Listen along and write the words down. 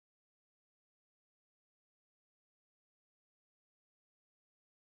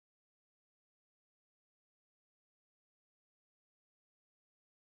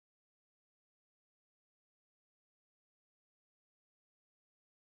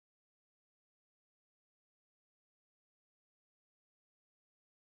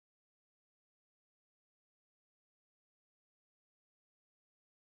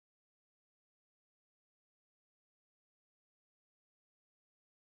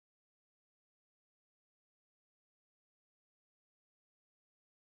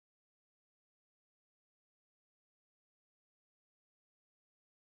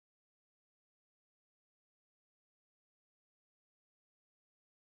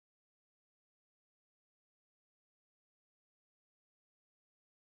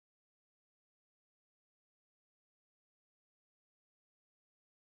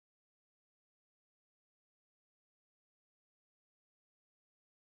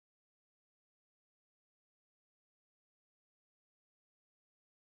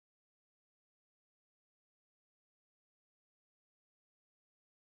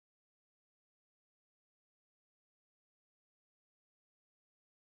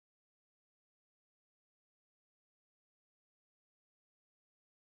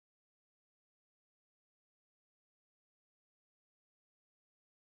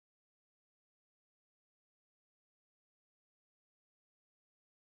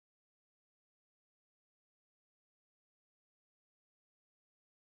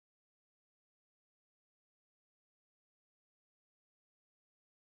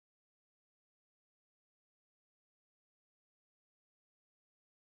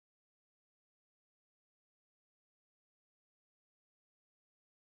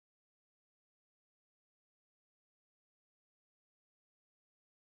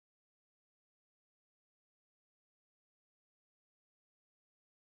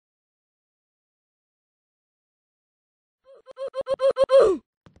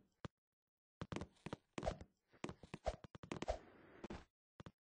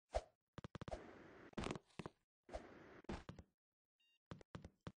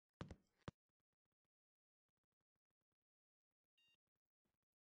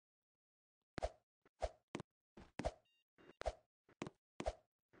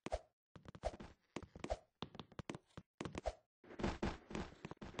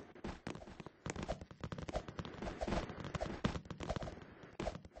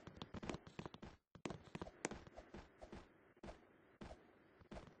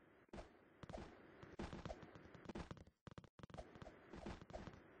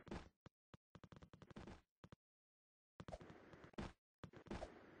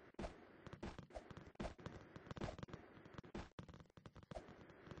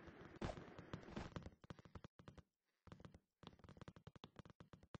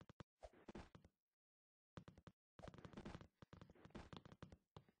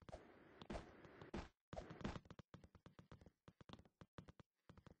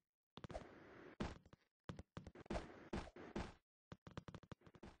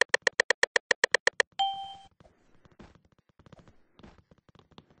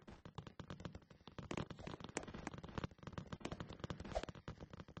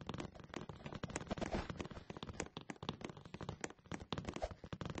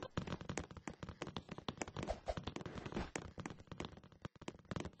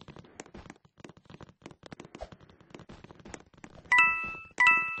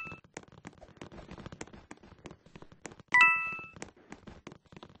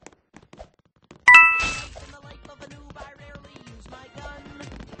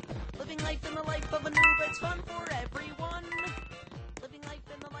Living life in the life of a noob, it's fun for everyone. Living life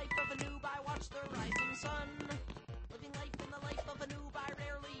in the life of a noob, I watch the rising sun. Living life in the life of a noob, I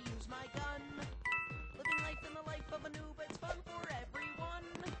rarely use my gun. Living life in the life of a noob, it's fun for everyone.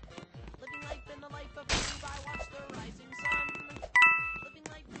 Living life in the life of a noob, I watch the rising sun. Living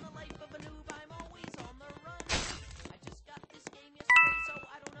life in the life of a noob, I'm always on the run. I just got this game yesterday, so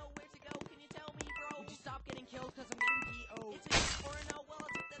I don't know where to go. Can you tell me, bro? Would you stop getting killed cause I'm getting PO'd? It's a yes or a no, well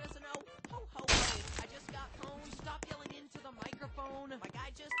I'll take that as a no. Ho ho ho, I just got pwned. You stop yelling into the microphone. My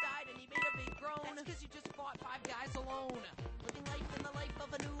guy just died and he made a big groan. That's cause you just fought 5 guys alone. Living life in the life of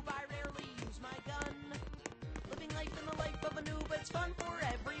a noob, I rarely use my gun. Living life in the life of a noob, it's fun for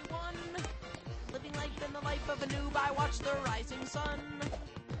everyone. Living life in the life of a noob, I watch the rising sun.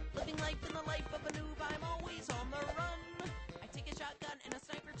 Living life in the life of a noob, I'm always on the run. I take a shotgun and a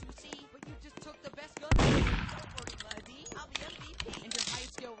sniper to see, but you just took the best gun. Don't worry, buddy, I'll be MVP. And your high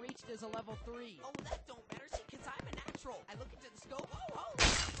skill reached is a level 3. Oh, that don't matter, see, cause I'm a natural. I look into the scope, oh,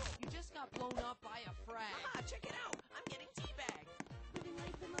 holy natural. You just got blown up by a frag. Ah, check it out, I'm getting teabagged. Living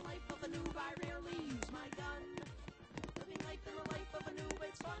life in the life of a noob, I rarely use my gun. Living life in the life of a noob,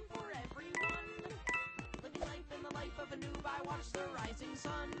 it's fun for everyone. Living life in the life of a noob, I watch the rising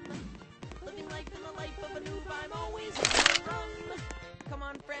sun. Living life in the life of a noob, I'm always on the run. Come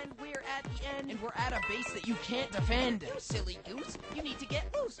on, friend, we're at the end, and we're at a base that you can't defend. You silly goose, you need to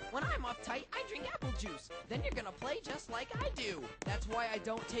get loose. When I'm uptight, I drink apple juice. Then you're gonna play just like I do. That's why I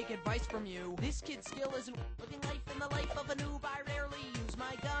don't take advice from you. This kid's skill isn't living life in the life of a noob, I rarely use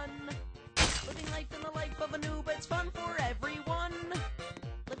my gun. Living life in the life of a noob, it's fun for everyone.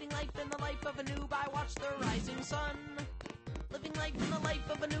 Living life in the life of a noob, I watch the rising sun. Living life in the life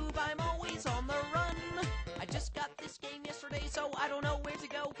of a noob, I'm always on the run. I just got this game yesterday, so I don't know where to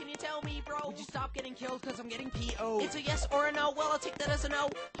go. Can you tell me, bro? Would you stop getting killed cause I'm getting PO'd? It's a yes or a no, well I'll take that as a no.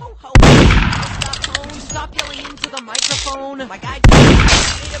 Ho ho ho. Would you stop yelling into the microphone? My guy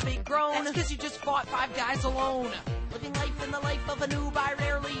just made a big groan. That's cause you just fought 5 guys alone. Living life in the life of a noob, I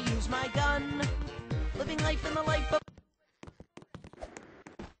rarely use my gun. Living life in the life of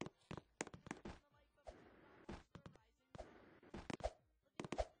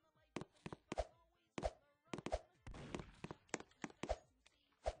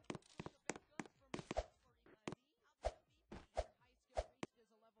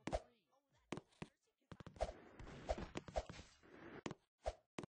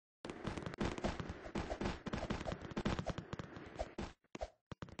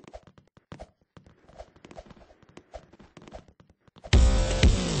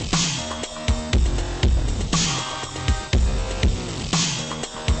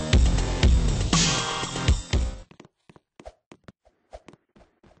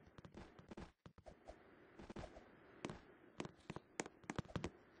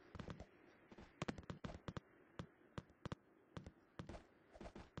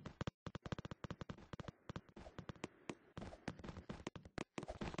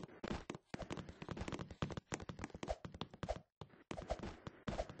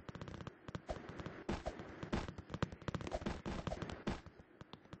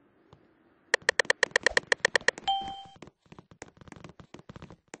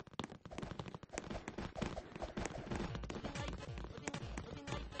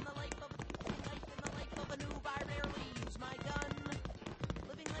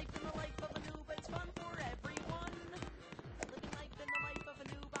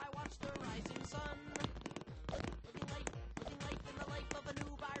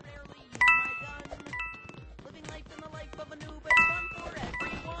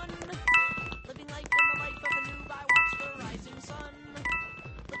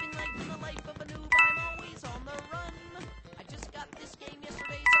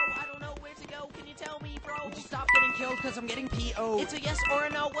cause I'm getting PO'd. It's a yes or a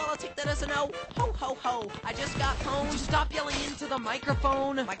no, well I'll take that as a no. Ho ho ho, I just got pwned. Would you stop yelling into the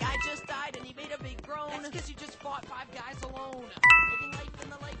microphone? My guy just died and he made a big groan. That's cause you just fought 5 guys alone. Living life in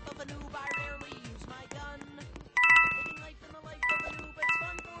the life of a noob, I rarely use my gun. Living life in the life of a noob, it's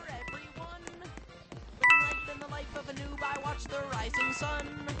fun for everyone. Living life in the life of a noob, I watch the rising sun.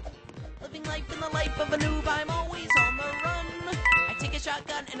 Living life in the life of a noob, I'm always on the run. I take a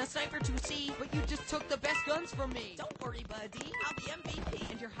shotgun and a sniper to see, but you just took the best guns from me. Don't worry, buddy, I'll be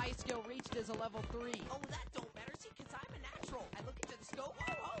MVP. And your high skill reached is a level 3. Oh, that don't matter, see, cause I'm a natural. I look into the scope,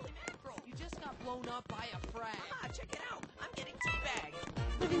 oh, holy mackerel. You just got blown up by a frag. Ah, check it out, I'm getting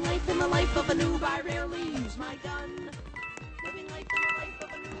teabagged. Living life in the life of a noob, I rarely use my gun. Living life in the life of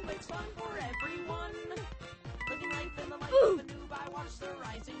a noob, it's fun for everyone. Living life in the life of a noob, I watch the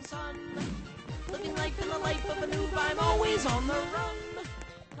rising sun. Living life in the life of a noob, I'm always on the run.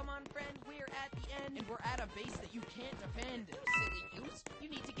 Come on, friend. We're at a base that you can't defend. You silly goose. You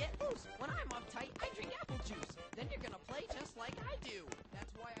need to get loose. When I'm uptight, I drink apple juice. Then you're gonna play just like I do.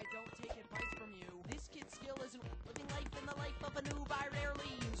 That's why I don't take advice from you. This kid's skill isn't living life in the life of a noob. I rarely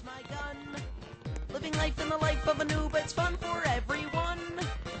use my gun. Living life in the life of a noob, it's fun for everyone.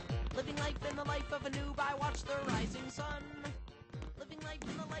 Living life in the life of a noob, I watch the rising sun. Living life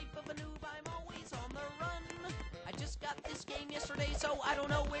in the life of a noob, I'm always on the run. I just got this game yesterday, so I don't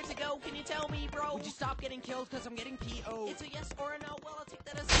know where to go. Can you tell me, bro? Would you stop getting killed, cause I'm getting P.O.'d? It's a yes or a no, well I'll take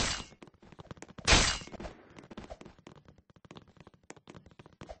that as a